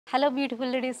Hello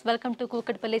beautiful ladies, welcome to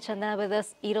Kukatpally Chandana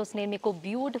brothers. ఈరోజు నేను మీకు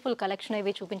బ్యూటిఫుల్ కలెక్షన్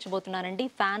అవి చూపించబోతున్నానండి,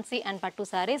 ఫ్యాన్సీ అండ్ పట్టు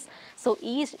శారీస్. సో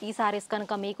ఈ శారీస్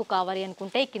కనుక మీకు కావాలి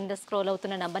అనుకుంటే కింద స్క్రోల్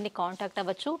అవుతున్న నెంబర్ని కాంటాక్ట్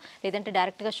అవ్వచ్చు, లేదంటే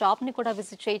డైరెక్ట్గా షాప్ని కూడా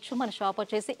విజిట్ చేయొచ్చు. మన షాప్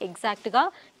వచ్చేసి ఎగ్జాక్ట్గా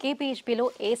KPHBలో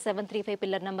A735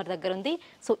 పిల్లర్ నెంబర్ దగ్గర ఉంది.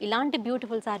 సో ఇలాంటి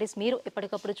బ్యూటిఫుల్ శారీస్ మీరు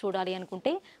ఎప్పటికప్పుడు చూడాలి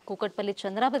అనుకుంటే కూకట్పల్లి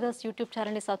చందన బ్రదర్స్ యూట్యూబ్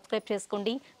ఛానల్ని సబ్స్క్రైబ్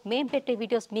చేసుకోండి. మేము పెట్టే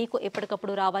వీడియోస్ మీకు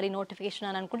ఎప్పటికప్పుడు రావాలి నోటిఫికేషన్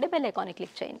అని అనుకుంటే బెల్ ఐకాన్ని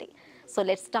క్లిక్ చేయండి. So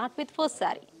let's start with first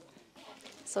sari.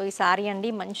 So ఈ శారీ అండి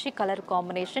మంచి colour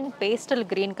combination, pastel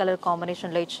green colour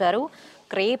కాంబినేషన్లో ఇచ్చారు.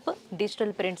 Crepe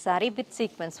digital print sari with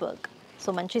sequence work. So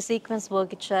మంచి సీక్వెన్స్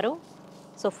వర్క్ ఇచ్చారు.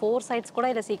 సో 4 సైడ్స్ కూడా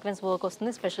ఇలా సీక్వెన్స్ వర్క్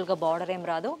వస్తుంది, స్పెషల్గా బార్డర్ ఏం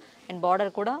రాదు. అండ్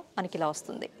బార్డర్ కూడా మనకి ఇలా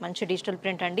వస్తుంది. మంచి డిజిటల్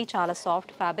ప్రింట్ అండి, చాలా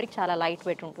సాఫ్ట్ ఫ్యాబ్రిక్, చాలా లైట్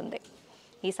వెయిట్ ఉంటుంది.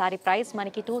 ఈ సారీ ప్రైస్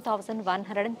మనకి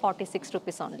 2146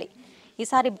 రూపీస్ ఓన్లీ. ఈ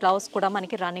సారీ బ్లౌజ్ కూడా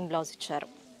మనకి రన్నింగ్ బ్లౌజ్ ఇచ్చారు.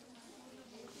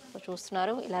 సో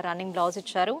చూస్తున్నారు, ఇలా రన్నింగ్ బ్లౌజ్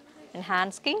ఇచ్చారు అండ్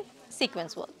హ్యాండ్స్కి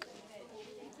సీక్వెన్స్ వర్క్.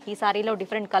 ఈ సారీలో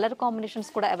డిఫరెంట్ కలర్ కాంబినేషన్స్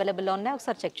కూడా అవైలబుల్లో ఉన్నాయి,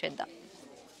 ఒకసారి చెక్ చేద్దాం.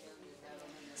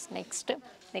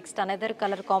 నెక్స్ట్ అనదర్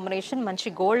కలర్ కాంబినేషన్, మంచి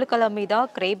గోల్డ్ కలర్ మీద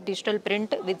crepe digital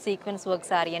print with sequence work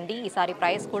sari అండి. ఈ సారీ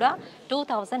ప్రైస్ కూడా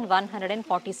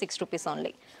 2146 రూపీస్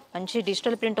ఓన్లీ. మంచి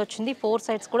డిజిటల్ ప్రింట్ వచ్చింది, 4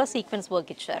 సైడ్స్ కూడా సీక్వెన్స్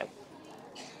వర్క్ ఇచ్చారు.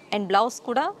 అండ్ బ్లౌజ్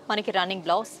కూడా మనకి running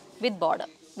blouse with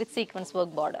border, with sequence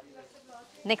work border.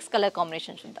 Next colour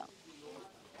combination చూద్దాం.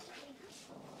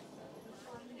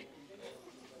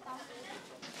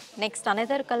 నెక్స్ట్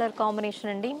అనదర్ కలర్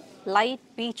కాంబినేషన్ అండి, light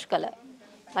peach colour.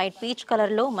 Light peach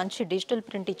కలర్లో మంచి డిజిటల్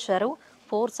ప్రింట్ ఇచ్చారు,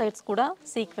 4 సైడ్స్ కూడా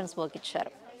సీక్వెన్స్ వర్క్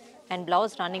ఇచ్చారు. And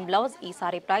blouse running blouse. ఈ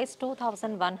sorry price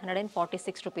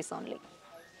 2146 rupees only.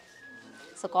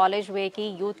 So college వేకి,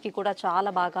 యూత్కి కూడా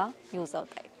చాలా బాగా యూజ్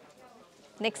అవుతాయి.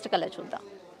 నెక్స్ట్ కలర్ చూద్దాం.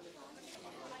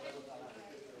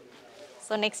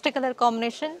 So next colour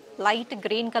combination light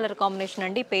green colour combination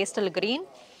అండి, పేస్టల్ గ్రీన్.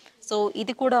 సో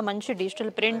ఇది కూడా మంచి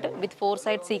digital print with 4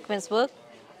 side sequence work.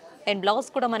 And blouse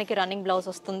కూడా మనకి రన్నింగ్ బ్లౌజ్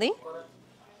వస్తుంది,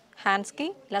 హ్యాండ్స్కి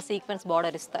ఇలా సీక్వెన్స్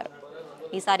బార్డర్ ఇస్తారు.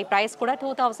 ఈ సారీ ప్రైస్ కూడా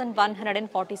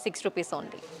 2146 రూపీస్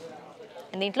ఓన్లీ.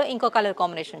 అండ్ దీంట్లో ఇంకో కలర్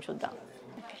కాంబినేషన్ చూద్దాం.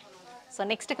 సో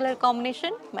నెక్స్ట్ కలర్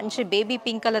కాంబినేషన్ మంచి బేబీ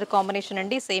పింక్ కలర్ కాంబినేషన్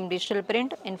అండి, same digital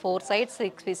print and 4 sides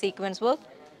sequence work.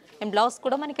 And blouse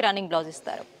కూడా మనకి రన్నింగ్ బ్లౌజ్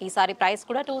ఇస్తారు. ఈ సారీ ప్రైస్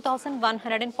కూడా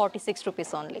 2146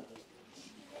 rupees only.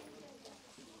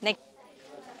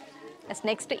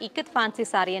 Next ikat fancy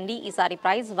sorry అండి. ఈ sorry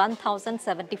price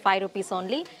 1075 rupees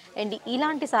only. And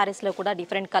ఇలాంటి సారీస్లో కూడా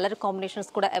డిఫరెంట్ కలర్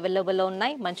కాంబినేషన్స్ కూడా అవైలబుల్లో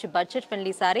ఉన్నాయి, మంచి బడ్జెట్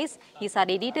ఫ్రెండ్లీ సారీస్. ఈ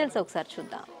సారీ డీటెయిల్స్ ఒకసారి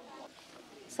చూద్దాం.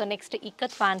 సో నెక్స్ట్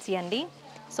ఇక్కత్ ఫ్యాన్సీ అండి.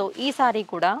 సో ఈ సారీ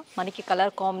కూడా మనకి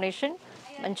కలర్ కాంబినేషన్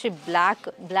మంచి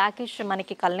బ్లాకిష్,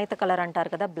 మనకి కల్నేత కలర్ అంటారు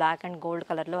కదా, బ్లాక్ అండ్ గోల్డ్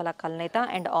కలర్లో, అలా కల్నేత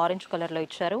అండ్ ఆరెంజ్ కలర్లో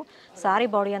ఇచ్చారు. సారీ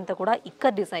బాడీ అంతా కూడా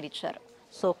ఇక్కత్ డిజైన్ ఇచ్చారు.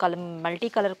 So multi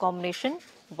colour combination,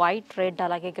 white, red,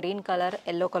 అలాగే గ్రీన్ కలర్,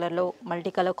 ఎల్లో కలర్లో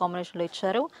మల్టీ కలర్ కాంబినేషన్లో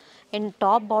ఇచ్చారు. అండ్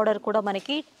టాప్ బార్డర్ కూడా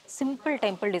మనకి సింపుల్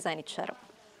టెంపుల్ డిజైన్ ఇచ్చారు.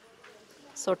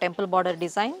 So temple border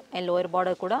design and lower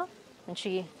border కూడా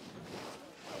మంచి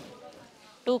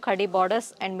 2 కడీ బార్డర్స్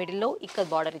అండ్ మిడిల్లో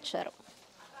ఇక్కత్ బార్డర్ ఇచ్చారు.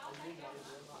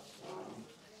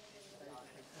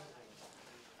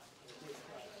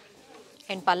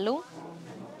 అండ్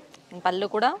పళ్ళు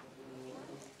కూడా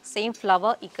సేమ్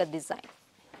ఫ్లవర్ ఇక్కత్ డిజైన్.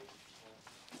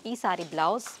 ఈ సారీ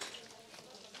బ్లౌజ్.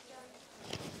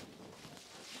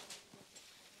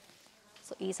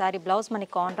 సో ఈ సారీ బ్లౌజ్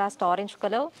మనకి contrast orange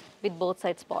colour with both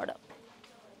sides border.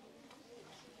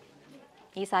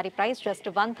 ఈ sorry price just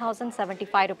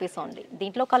 1075 rupees only.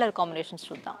 దీంట్లో కలర్ కాంబినేషన్స్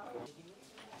చూద్దాం.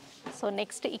 So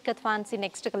next ikat fancy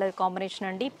next colour combination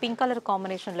అండి, పింక్ కలర్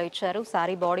కాంబినేషన్లో ఇచ్చారు.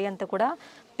 సారీ బాడీ అంతా కూడా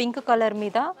పింక్ కలర్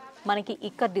మీద మనకి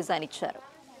ఇక్కత్ డిజైన్ ఇచ్చారు,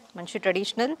 మంచి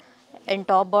ట్రెడిషనల్. అండ్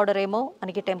టాప్ బార్డర్ ఏమో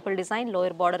మనకి టెంపుల్ డిజైన్,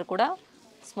 లోయర్ బార్డర్ కూడా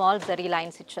స్మాల్ జరీ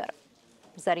లైన్స్ ఇచ్చారు,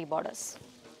 జరీ బార్డర్స్.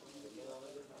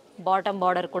 బాటమ్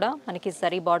బార్డర్ కూడా మనకి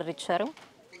జరీ బార్డర్ ఇచ్చారు.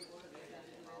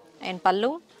 అండ్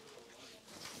పళ్ళు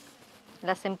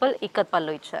ఇలా సింపుల్ ఇక్కత్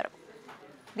పళ్ళు ఇచ్చారు.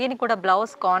 దీనికి కూడా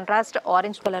బ్లౌజ్ కాంట్రాస్ట్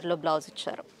ఆరెంజ్ కలర్లో బ్లౌజ్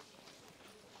ఇచ్చారు.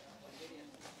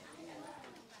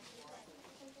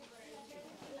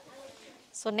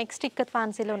 So next ikat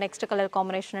ఫ్యాన్సీలో next colour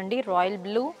combination అండి, రాయల్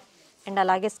బ్లూ అండ్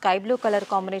అలాగే స్కై బ్లూ కలర్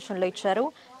కాంబినేషన్లో ఇచ్చారు.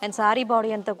 అండ్ సారీ బాడీ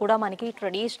అంతా కూడా మనకి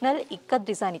ట్రెడిషనల్ ఇక్కత్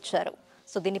డిజైన్ ఇచ్చారు.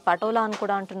 సో దీన్ని పటోలా అని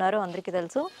కూడా అంటున్నారు, అందరికీ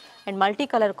తెలుసు. అండ్ మల్టీ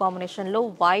కలర్ కాంబినేషన్లో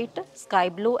white, sky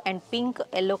blue and pink,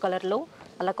 yellow కలర్లో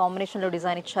అలా కాంబినేషన్లో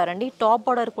డిజైన్ ఇచ్చారండి. టాప్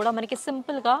బార్డర్ కూడా మనకి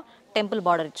సింపుల్గా టెంపుల్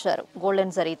బార్డర్ ఇచ్చారు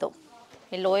గోల్డెన్ జరీతో.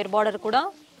 ఈ లోయర్ బార్డర్ కూడా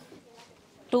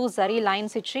 2 జరీ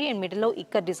లైన్స్ ఇచ్చి అండ్ మిడిల్లో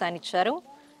ఇక్కత్ డిజైన్ ఇచ్చారు.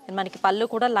 అండ్ మనకి పళ్ళు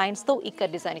కూడా లైన్స్తో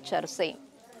ఇక్కత్ డిజైన్ ఇచ్చారు సేమ్.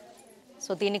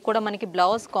 సో దీనికి కూడా మనకి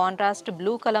బ్లౌజ్ కాంట్రాస్ట్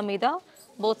బ్లూ కలర్ మీద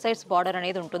బోత్ సైడ్స్ బార్డర్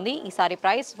అనేది ఉంటుంది. ఈ sorry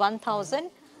price 1000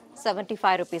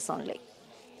 75 rupees only.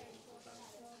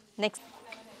 Next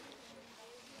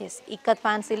ikat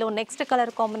ఫ్యాన్సీలో next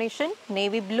colour combination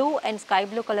navy blue and sky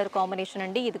blue colour combination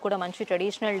అండి. ఇది కూడా మంచి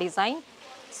ట్రెడిషనల్ డిజైన్.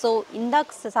 సో ఇందాక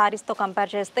శారీస్తో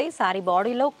కంపేర్ చేస్తే శారీ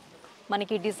బాడీలో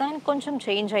మనకి డిజైన్ కొంచెం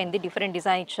చేంజ్ అయింది, డిఫరెంట్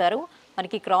డిజైన్ ఇచ్చారు.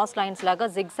 మనకి క్రాస్ లైన్స్ లాగా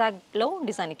జిగ్జాగ్లో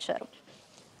డిజైన్ ఇచ్చారు.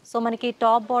 సో మనకి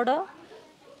టాప్ బార్డర్,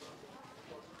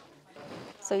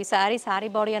 సో ఈ శారీ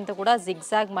బాడీ అంతా కూడా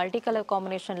జిగ్జాగ్ మల్టీ కలర్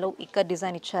కాంబినేషన్లో ఇక్కడ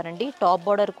డిజైన్ ఇచ్చారండి. టాప్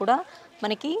బార్డర్ కూడా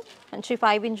మనకి మంచి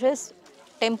 5 ఇంచెస్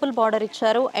టెంపుల్ బార్డర్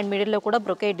ఇచ్చారు అండ్ మిడిల్లో కూడా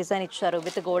బ్రొకేట్ డిజైన్ ఇచ్చారు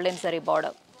with golden zari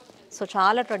border. So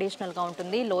చాలా ట్రెడిషనల్గా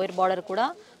ఉంటుంది. లోయర్ బార్డర్ కూడా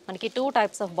మనకి 2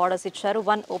 టైప్స్ ఆఫ్ బార్డర్స్ ఇచ్చారు.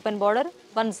 1 open border,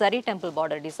 1 zari temple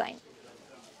border design.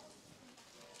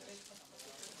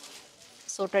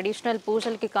 So traditional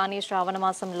పూజలకి కానీ శ్రావణ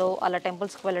మాసంలో అలా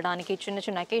టెంపుల్స్కి వెళ్ళడానికి చిన్న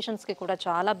చిన్న అకేషన్స్కి కూడా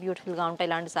చాలా బ్యూటిఫుల్గా ఉంటాయి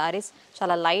ఇలాంటి శారీస్.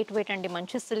 చాలా లైట్ వెయిట్ అండి,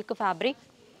 మంచి సిల్క్ ఫ్యాబ్రిక్.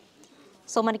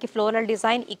 సో మనకి ఫ్లోరల్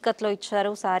డిజైన్ ఇక్కత్లో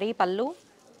ఇచ్చారు శారీ పళ్ళు.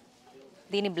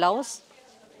 దీని బ్లౌజ్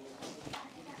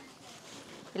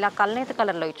ఇలా కల్నేత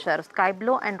కలర్లో ఇచ్చారు. Sky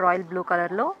blue and royal blue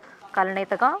కలర్లో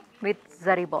కల్నేతగా విత్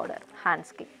జరీ బార్డర్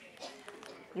హ్యాండ్స్కి.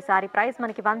 ఈ శారీ ప్రైస్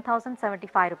మనకి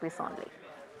 1075 రూపీస్ ఓన్లీ.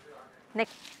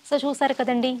 నెక్స్ట్ సో చూసారు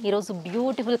కదండి ఈరోజు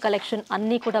బ్యూటిఫుల్ కలెక్షన్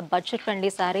అన్నీ కూడా బడ్జెట్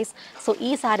ఫ్రెండ్లీ శారీస్. సో ఈ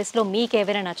శారీస్లో మీకు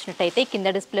ఏవైనా నచ్చినట్టయితే కింద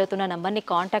డిస్ప్లే అవుతున్న నెంబర్ని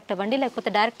కాంటాక్ట్ అవ్వండి, లేకపోతే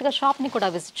డైరెక్ట్గా షాప్ని కూడా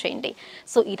విజిట్ చేయండి.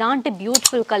 సో ఇలాంటి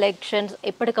బ్యూటిఫుల్ కలెక్షన్స్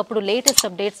ఎప్పటికప్పుడు లేటెస్ట్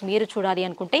అప్డేట్స్ మీరు చూడాలి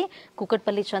అనుకుంటే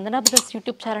కూకట్పల్లి చందన బ్రదర్స్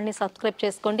యూట్యూబ్ ఛానల్ని సబ్స్క్రైబ్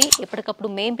చేసుకోండి.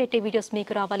 ఎప్పటికప్పుడు మేము పెట్టే వీడియోస్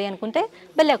మీకు రావాలి అనుకుంటే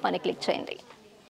బెల్ ఐకాన్ని క్లిక్ చేయండి.